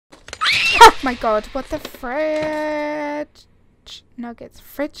My god, what the fridge nuggets?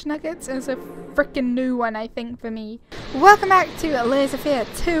 Fridge nuggets is a freaking new one, I think, for me. Welcome back to Layers of Fear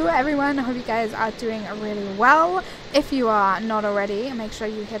 2, everyone. I hope you guys are doing really well. If you are not already, make sure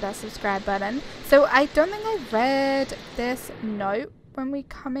you hit that subscribe button. So I don't think I read this note when we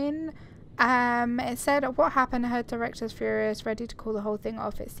come in. It said, what happened? Her director's furious, ready to call the whole thing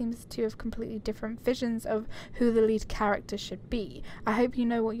off. It seems to have completely different visions of who the lead character should be. I hope you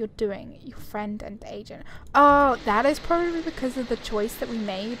know what you're doing, your friend and agent. Oh, that is probably because of the choice that we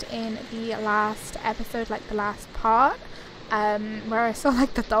made in the last episode, like the last part, where I saw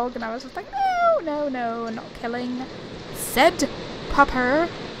like the dog and I was just like, no, not killing said pupper.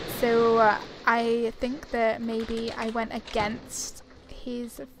 So I think that maybe I went against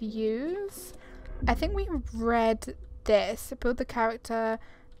his views. I think we read this. Build the character,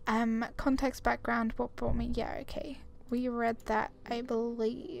 context, background, what brought me. Yeah, okay. We read that, I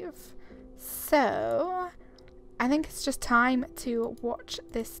believe. So I think it's just time to watch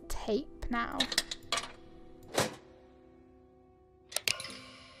this tape now.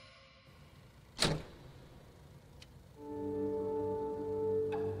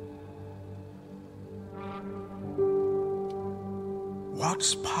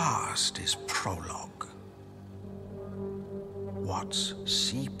 What's past is prologue. What's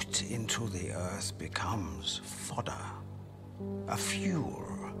seeped into the earth becomes fodder, a fuel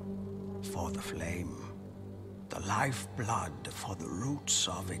for the flame, the lifeblood for the roots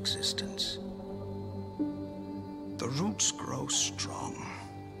of existence. The roots grow strong,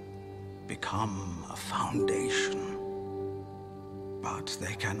 become a foundation, but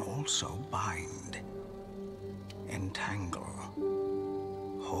they can also bind, entangle,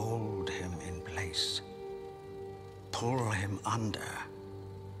 hold him in place, pull him under,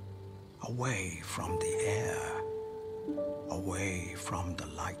 away from the air, away from the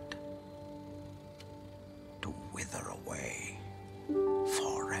light, to wither away,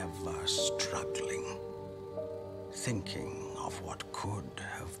 forever struggling, thinking of what could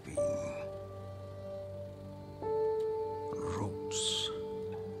have been. Roots,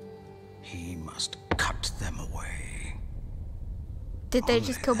 he must cut them away. Did they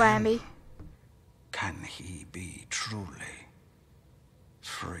just kill Bambi? Can he be truly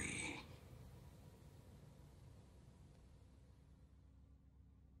free?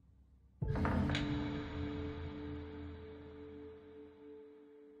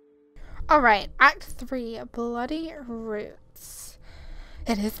 Alright, Act 3, Bloody Roots.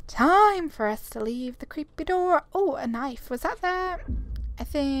 It is time for us to leave the creepy door. Oh, a knife. Was that there? I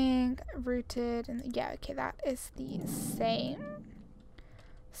think rooted and yeah, okay, that is the same.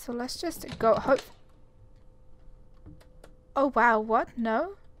 So let's just go. Oh wow, what?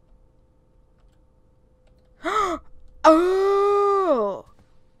 No? Oh!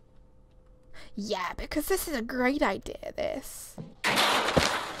 Yeah, because this is a great idea, this.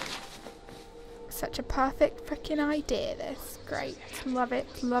 Such a perfect freaking idea, this. Great. Love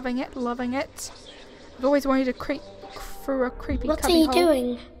it. Loving it. Loving it. I've always wanted to creep through a creepy What are cubby you hole.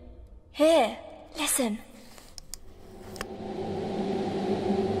 doing? Here, listen.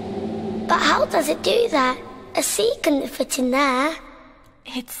 But how does it do that? A sea couldn't fit in there.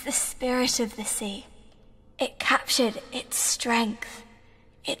 It's the spirit of the sea. It captured its strength,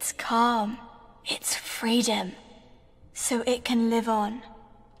 its calm, its freedom, so it can live on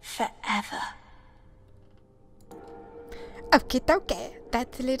forever. Okay,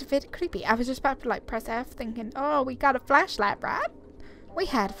 that's a little bit creepy. I was just about to like press F thinking, oh, we got a flashlight, right? We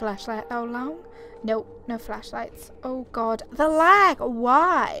had a flashlight all along. Nope, no flashlights. Oh god, the lag,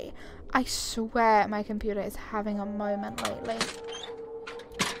 why? I swear my computer is having a moment lately.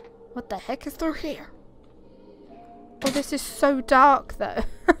 What the heck is through here? Oh, this is so dark though.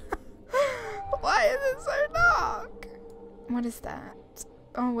 Why is it so dark? What is that?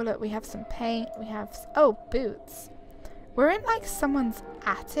 Oh, well look, we have some paint. We have, oh, boots. We're in like someone's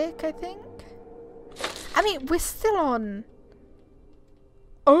attic, I think. I mean, we're still on.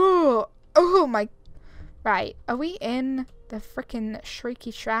 Oh my. Right, are we in the freaking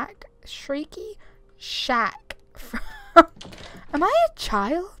Shrieky Shack? Shrieky Shack. Am I a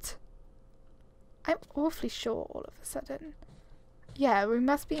child? I'm awfully sure all of a sudden. Yeah, we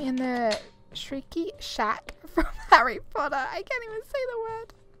must be in the Shrieky Shack from Harry Potter. I can't even say the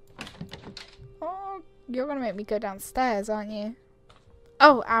word. Oh, you're gonna make me go downstairs, aren't you?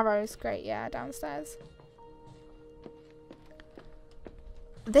 Oh, arrows. Great, yeah, downstairs.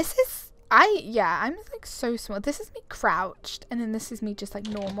 This is... I'm like so small. This is me crouched, and then this is me just like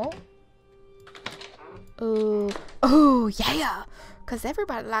normal. Oh, yeah. Because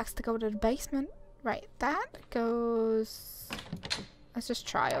everybody likes to go to the basement. Right, that goes Let's just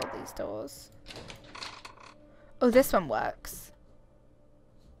try all these doors. Oh, this one works.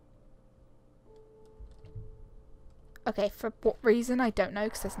 Okay, for what reason? I don't know,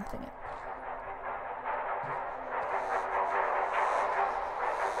 because there's nothing in it.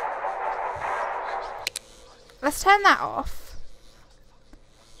 Let's turn that off.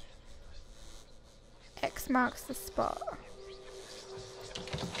 X marks the spot.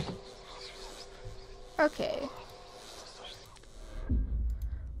 Okay.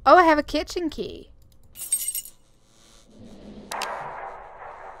 Oh, I have a kitchen key.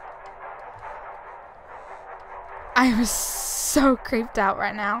 I am so creeped out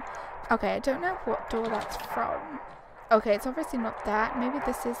right now. Okay, I don't know what door that's from. Okay, it's obviously not that. Maybe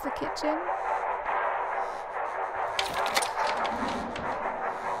this is the kitchen.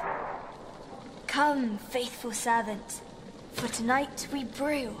 Come, faithful servant, for tonight we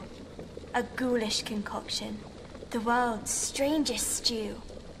brew a ghoulish concoction, the world's strangest stew.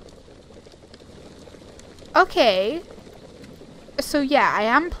 Okay. So yeah, I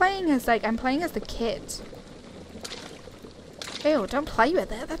am playing as I'm playing as the kid. Ew, don't play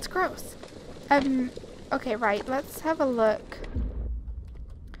with it. That's gross. Okay, right. Let's have a look.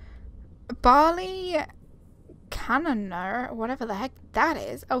 Barley cannoner, whatever the heck that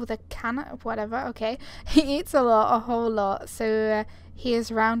is. Oh, the cannon, whatever. Okay, he eats a lot, a whole lot. So he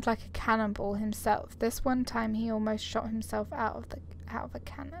is round like a cannonball himself. This one time he almost shot himself out of a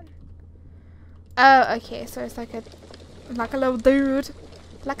cannon. Oh, okay. So it's like a little dude,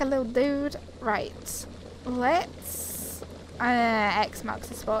 Right. Let's. X marks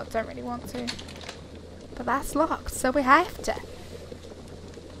the spot. Don't really want to, but that's locked, so we have to.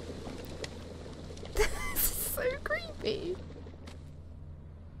 This is so creepy.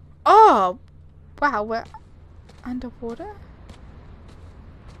 Oh, wow, we're underwater.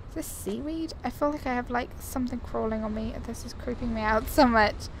 Is this seaweed? I feel like I have like something crawling on me. This is creeping me out so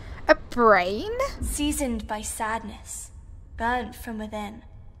much. A brain? Seasoned by sadness, burnt from within,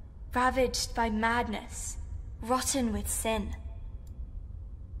 ravaged by madness, rotten with sin.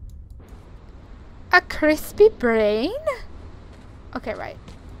 A crispy brain? Okay, right.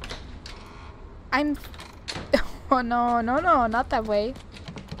 Oh no, not that way.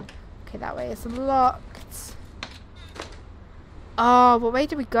 Okay, that way is locked. Oh, what way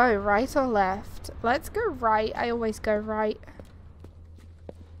do we go? Right or left? Let's go right. I always go right.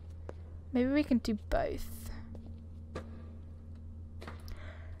 Maybe we can do both.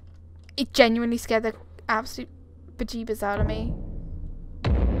 It genuinely scared the absolute bejeebers out of me.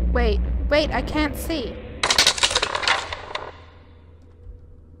 Wait, I can't see.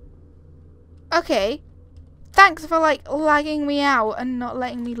 Okay. Thanks for like lagging me out and not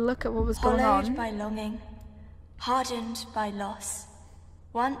letting me look at what was going on. Hollowed by longing, hardened by loss,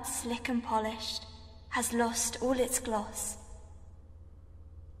 once slick and polished, has lost all its gloss.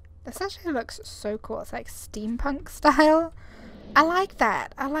 This actually looks so cool. It's like steampunk style. I like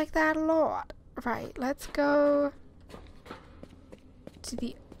that. I like that a lot. Right, let's go to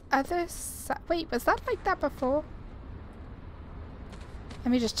the other side. Wait, was that like that before? Let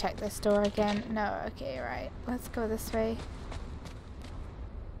me just check this door again. No, okay, right. Let's go this way.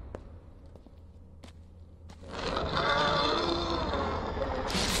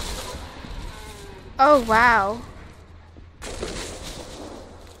 Oh, wow.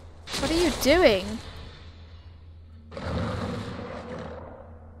 What are you doing?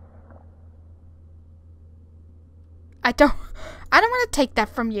 I don't want to take that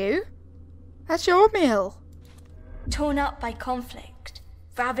from you. That's your meal. Torn up by conflict,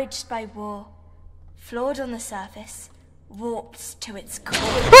 ravaged by war, flawed on the surface, warped to its core.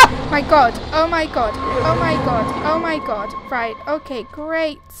 Oh my god, oh my god, oh my god, oh my god. Right, okay,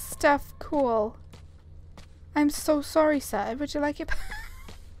 great stuff, cool. I'm so sorry, sir. Would you like it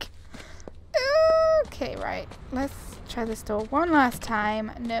back? Okay, right. Let's try this door one last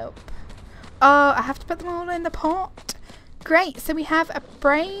time. Nope. Oh, I have to put them all in the pot. Great, so we have a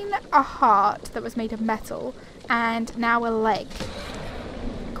brain, a heart that was made of metal, and now a leg.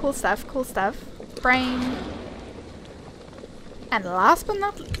 Cool stuff, cool stuff. Brain. And last but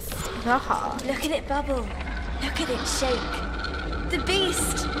not least, the heart. Look at it bubble. Look at it shake. The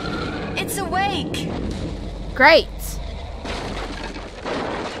beast! It's awake! Great.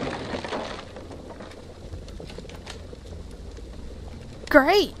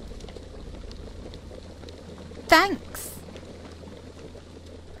 Great. Thanks.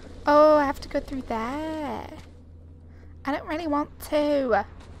 Oh, I have to go through there. I don't really want to.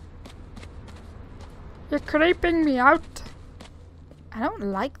 You're creeping me out. I don't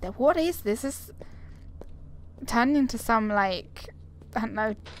like that. What is this? This is turned into some, like, I don't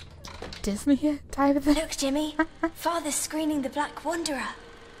know, Disney type of thing. Look, Jimmy. Father's screening the Black Wanderer.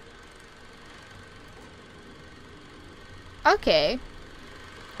 Okay.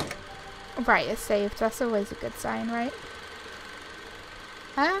 Right, it's saved. That's always a good sign, right?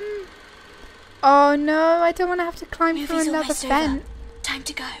 Oh no, I don't want to have to climb through Movie's another almost vent. over. Time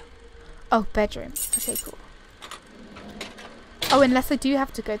to go. Oh, bedroom. Okay, cool. Oh, unless I do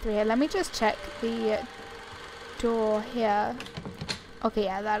have to go through here. Let me just check the door here. Okay,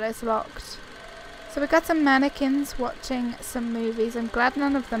 yeah, that is locked. So we got some mannequins watching some movies. I'm glad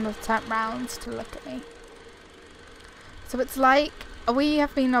none of them have turned round to look at me. So it's like, we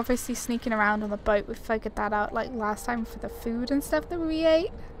have been obviously sneaking around on the boat. We figured that out like last time for the food and stuff that we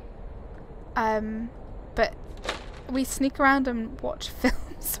ate. But we sneak around and watch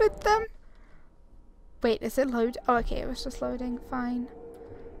films with them. Wait, is it load? Oh, okay, it was just loading. Fine.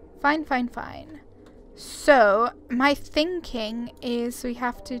 Fine, fine, fine. So, my thinking is we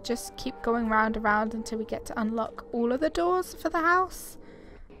have to just keep going round and round until we get to unlock all of the doors for the house.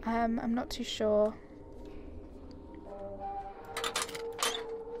 I'm not too sure.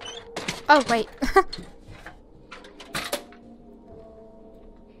 Oh, wait.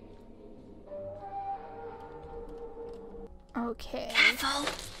 Okay. Careful.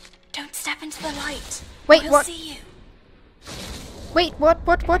 Don't step into the light. Wait, We'll what? see you. Wait, what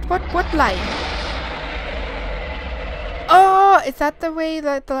light? Oh, is that the way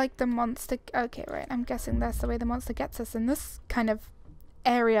that the monster... Okay, right. I'm guessing that's the way the monster gets us in this kind of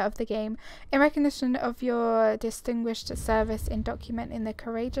area of the game. In recognition of your distinguished service in documenting the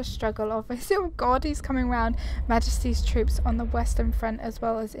courageous struggle of... Oh god, he's coming round. Majesty's troops on the Western Front, as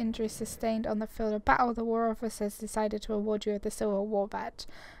well as injuries sustained on the field of battle, the war officers decided to award you with the Silver War Badge.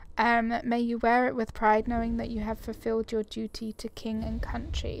 May you wear it with pride, knowing that you have fulfilled your duty to king and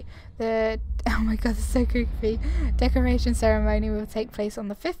country. Oh my god, it's so creepy. Decoration ceremony will take place on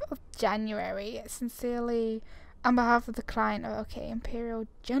the 5th of January. Sincerely, on behalf of the client. Oh, okay, Imperial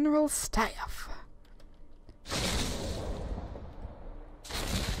General Staff.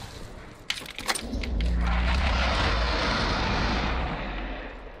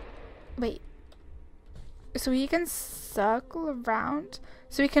 Wait. So he can circle around?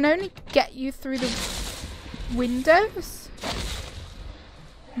 So we can only get you through the windows?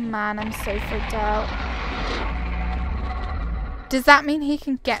 Man, I'm so freaked out. Does that mean he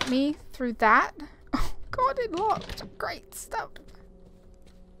can get me through that? Oh god, it locked. Great stuff.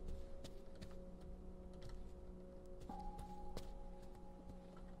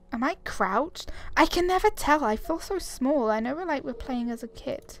 Am I crouched? I can never tell. I feel so small. I know we're playing as a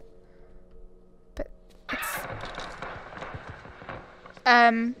kid. But it's...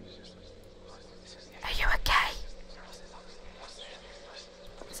 Are you okay?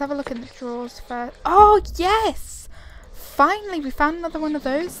 Let's have a look in the drawers first. Oh, yes! Finally, we found another one of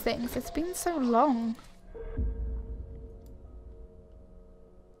those things. It's been so long.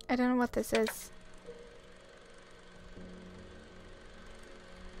 I don't know what this is.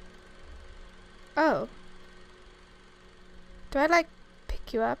 Oh. Do I, like,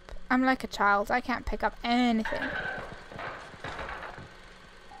 pick you up? I'm like a child. I can't pick up anything.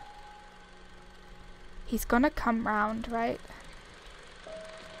 He's gonna come round, right?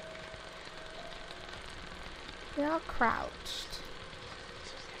 We are crouched.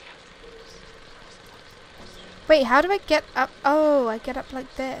 Wait, how do I get up? Oh, I get up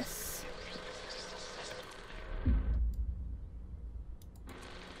like this.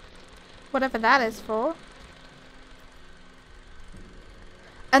 Whatever that is for.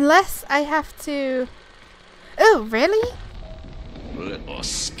 Unless I have to... Oh, really? Little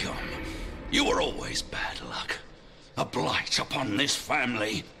scum. You were always bad luck. A blight upon this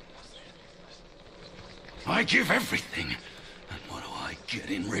family. I give everything. And what do I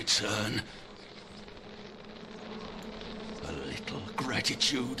get in return? A little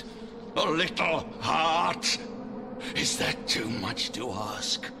gratitude? A little heart? Is that too much to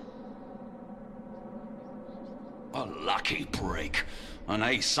ask? A lucky break. An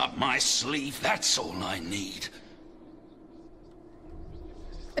ace up my sleeve, that's all I need.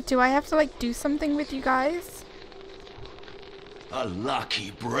 Do I have to, like, do something with you guys? A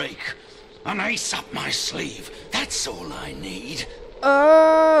lucky break. An ace up my sleeve, that's all I need.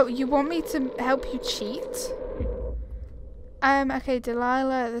 Oh, you want me to help you cheat? Okay,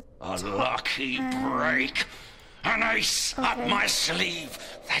 Delilah. A lucky break. An ace up my sleeve,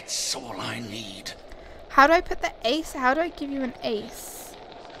 that's all I need. How do I put the ace? How do I give you an ace?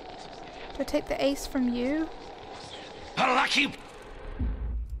 Do I take the ace from you? A lucky...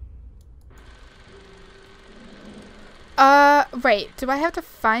 Right. Do I have to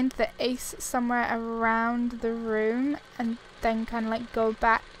find the ace somewhere around the room and then kind of like go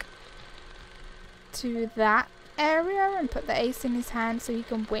back to that area and put the ace in his hand so he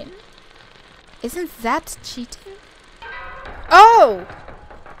can win? Isn't that cheating? Oh!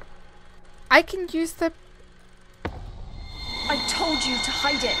 I can use the... I told you to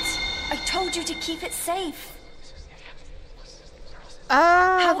hide it. I told you to keep it safe.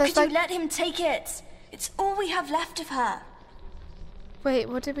 How could you let him take it? It's all we have left of her. Wait,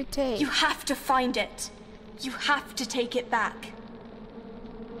 what did we take? You have to find it. You have to take it back.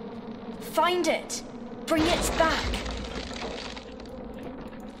 Find it. Bring it back.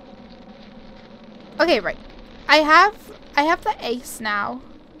 Okay, right. I have the ace now.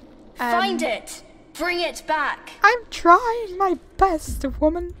 Find it. Bring it back. I'm trying my best,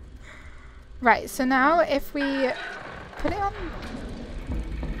 woman. Right, so now if we put it on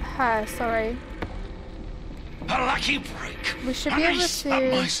her, sorry. A lucky break. We should be able Up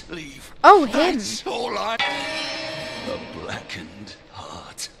my to... sleeve. Oh, him. That's all I... A blackened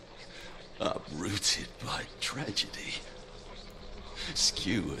heart. Uprooted by tragedy.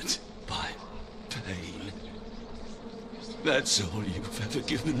 Skewered by pain. That's all you've ever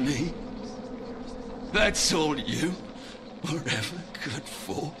given me. That's all you were ever good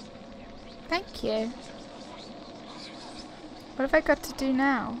for. Thank you. What have I got to do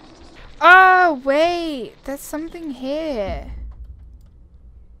now? Oh, wait. There's something here.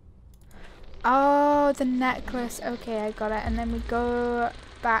 Oh, the necklace. Okay, I got it. And then we go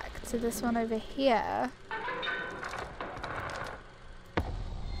back to this one over here.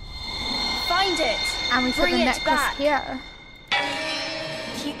 Find it. And we put the necklace here.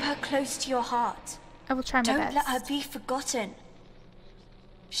 Keep her close to your heart. I will try my best. Don't let her be forgotten.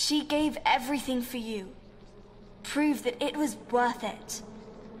 She gave everything for you. Prove that it was worth it.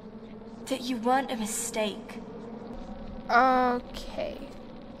 That you weren't a mistake. Okay.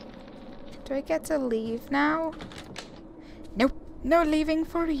 Do I get to leave now? Nope. No leaving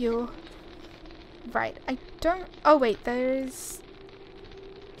for you. Right. I don't... Oh, wait. There's...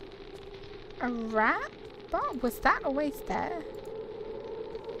 a rat? Oh, was that always there?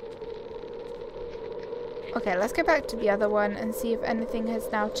 Okay, let's go back to the other one and see if anything has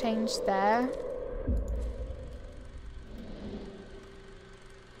now changed there.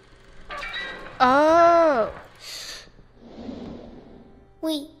 Oh!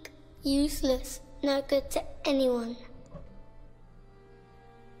 Weak, useless, no good to anyone.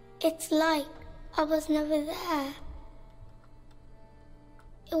 It's like I was never there.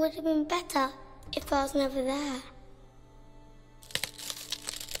 It would have been better if I was never there.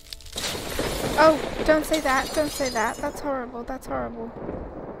 Oh, don't say that. Don't say that. That's horrible. That's horrible.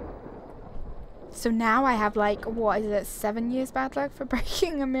 So now I have like, what is it, 7 years bad luck for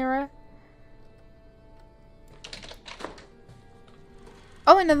breaking a mirror?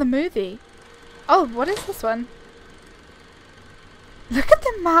 Oh, another movie. Oh, what is this one? Look at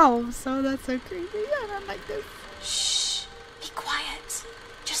the mouths. Oh, that's so creepy. I don't like this. Shh. Be quiet.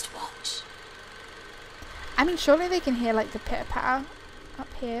 Just watch. I mean, surely they can hear like the pitter-patter up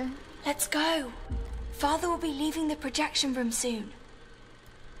here. Let's go. Father will be leaving the projection room soon.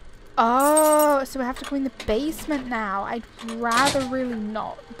 Oh, so we have to go in the basement now. I'd rather really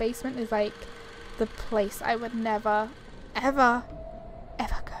not. The basement is like the place I would never, ever,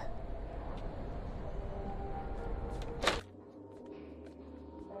 ever go.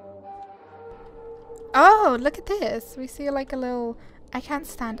 Oh, look at this. We see like a little... I can't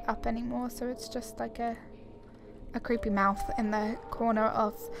stand up anymore, so it's just like a creepy mouth in the corner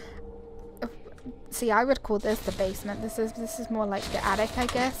of... See, I would call this the basement. This is more like the attic, I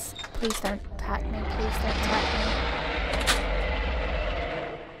guess. Please don't attack me. Please don't attack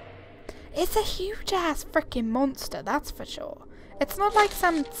me. It's a huge ass freaking monster, that's for sure. It's not like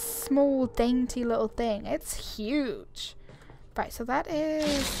some small dainty little thing. It's huge. Right, so that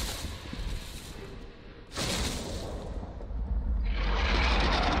is...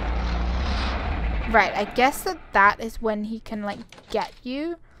 Right, I guess that is when he can like get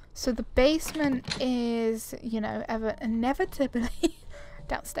you. So the basement is, you know, inevitably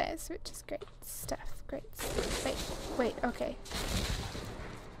downstairs, which is great stuff. Great stuff. Wait, okay.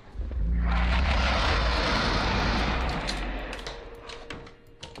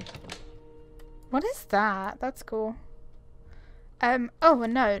 What is that? That's cool. Oh, a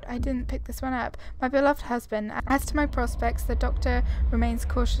note. I didn't pick this one up. My beloved husband. As to my prospects, the doctor remains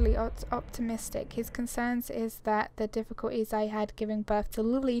cautiously optimistic. His concerns is that the difficulties I had giving birth to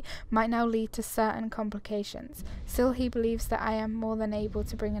Lily might now lead to certain complications. Still, he believes that I am more than able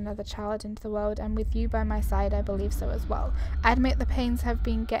to bring another child into the world, and with you by my side, I believe so as well. I admit the pains have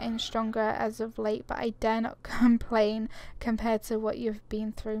been getting stronger as of late, but I dare not complain compared to what you've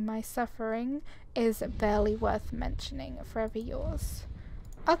been through. My suffering is barely worth mentioning. Forever yours.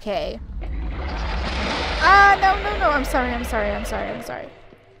 Okay. Ah, no. I'm sorry.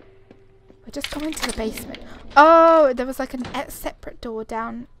 We're just going to the basement. Oh, there was like a separate door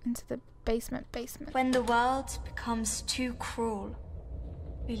down into the basement. When the world becomes too cruel,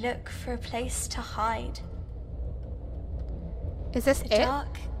 we look for a place to hide. Is this The it?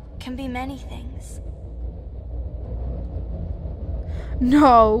 dark can be many things.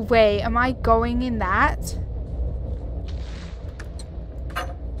 No way. Am I going in that?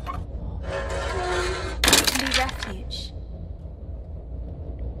 It can be refuge.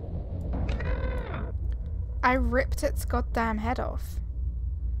 I ripped its goddamn head off.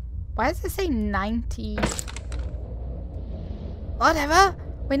 Why does it say 90? Whatever.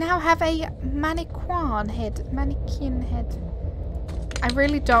 We now have a mannequin head. I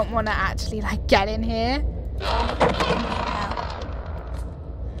really don't want to actually like get in here.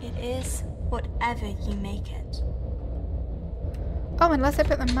 It is whatever you make it. Oh, unless I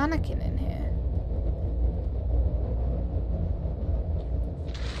put the mannequin in here.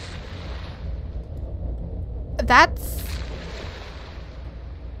 That's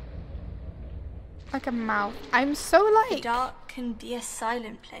like a mouth. I'm so The like... dark can be a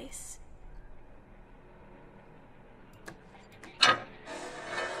silent place.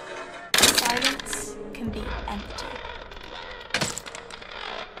 Silence can be empty.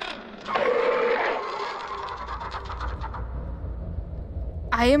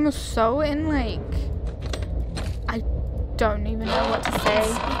 I am so in like... I don't even know what to say.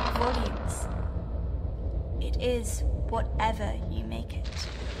 Speak volumes. It is whatever you make it.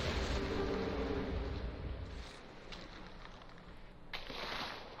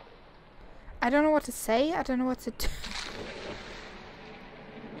 I don't know what to say. I don't know what to do.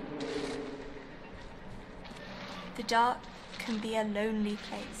 The dark can be a lonely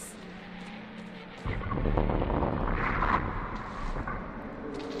place.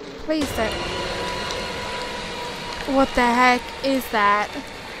 Please don't. What the heck is that?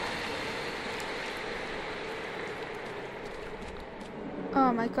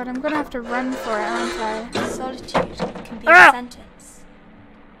 Oh my god, I'm gonna have to run for it, aren't I? Solitude can be a sentence.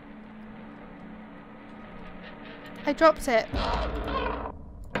 I dropped it.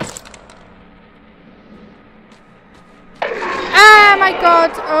 Ah my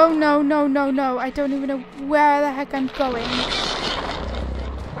god! Oh no. I don't even know where the heck I'm going.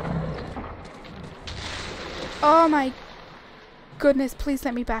 Oh my goodness, please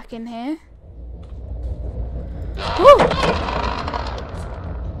let me back in here. Woo!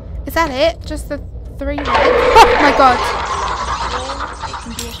 Is that it? Just the 3 heads? Oh my god! Or it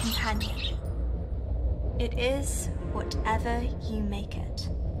can be a companion. It is whatever you make it.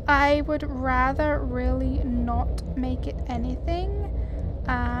 I would rather really not make it anything.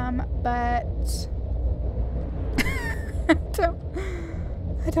 But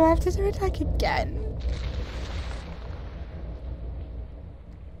I don't have to do it like again.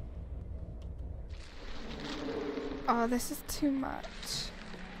 Oh, this is too much.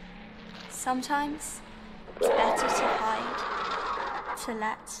 Sometimes it's better to hide, to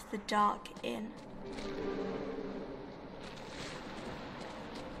let the dark in.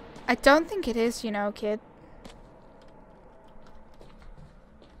 I don't think it is, you know, kid.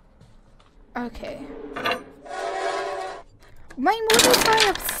 Okay. What is my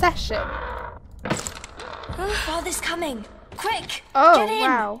obsession? Oh, Father's coming! Quick! Oh, get in!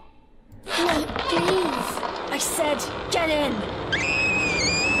 wow. No, please. I said, get in!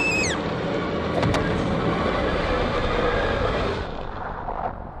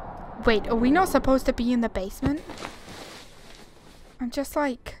 Wait, are we not supposed to be in the basement? I'm just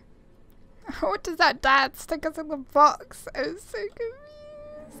like... What does that dad stick us in the box? I'm so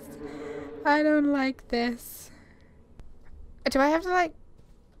confused. I don't like this. Do I have to like...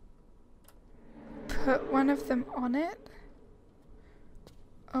 put one of them on it?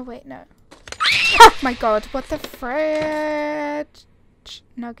 Oh wait, no. Oh my god, what the fridge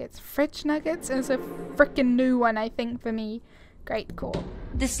nuggets? Fridge nuggets is a freaking new one, I think, for me. Great, cool.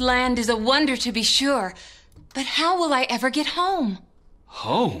 This land is a wonder to be sure, but how will I ever get home?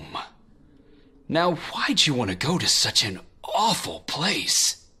 Home? Now, why'd you want to go to such an awful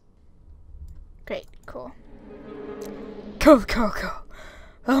place? Great, cool. Cool.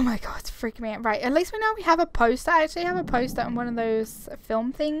 Oh my god, it's freaking me out. Right, at least we have a poster. I actually have a poster on one of those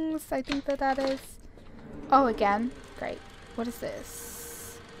film things, I think that is. Oh, again. Great. What is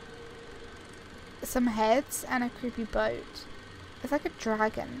this? Some heads and a creepy boat. It's like a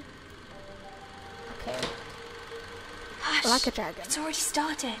dragon. Okay. Hush! Like a dragon. It's already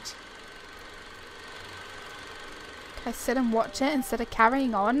started. Can I sit and watch it instead of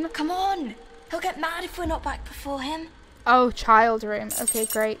carrying on? Come on! He'll get mad if we're not back before him. Oh, child room. Okay,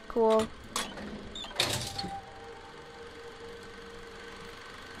 great, cool.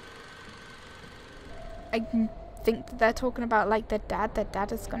 I think that they're talking about like their dad. Their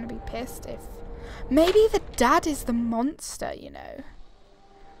dad is going to be pissed if... Maybe the dad is the monster, you know.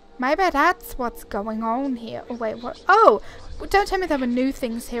 Maybe that's what's going on here. Oh, wait, what? Oh! Don't tell me there were new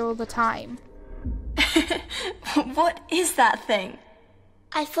things here all the time. What is that thing?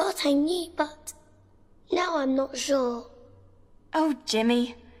 I thought I knew, but now I'm not sure. Oh,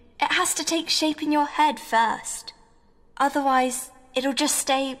 Jimmy. It has to take shape in your head first. Otherwise, it'll just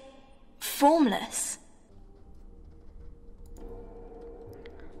stay formless.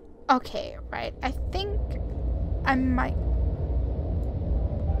 Okay, right. I think I might...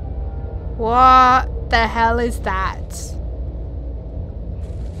 What the hell is that?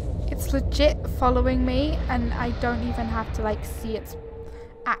 It's legit following me, and I don't even have to like see its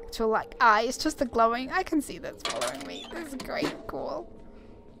actual like eye. It's just the glowing. I can see that's following me. This is great, cool.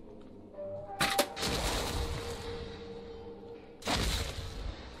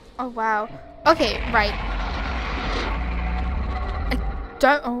 Oh wow. Okay, right.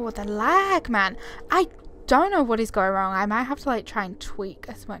 Oh, the lag, man. I don't know what is going wrong. I might have to like try and tweak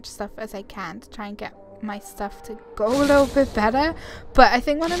as much stuff as I can to try and get my stuff to go a little bit better. But I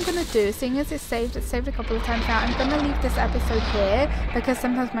think what I'm gonna do, seeing as it's saved a couple of times now, I'm gonna leave this episode here because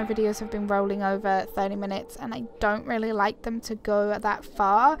sometimes my videos have been rolling over 30 minutes and I don't really like them to go that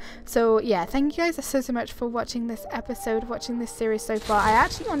far. So yeah, thank you guys so much for watching this episode, watching this series so far. I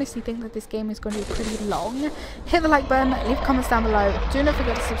actually honestly think that this game is going to be pretty long. Hit the like button, leave comments down below, do not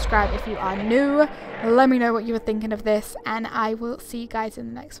forget to subscribe if you are new. Let me know what you were thinking of this, and I will see you guys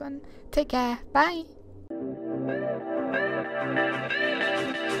in the next one. Take care, bye.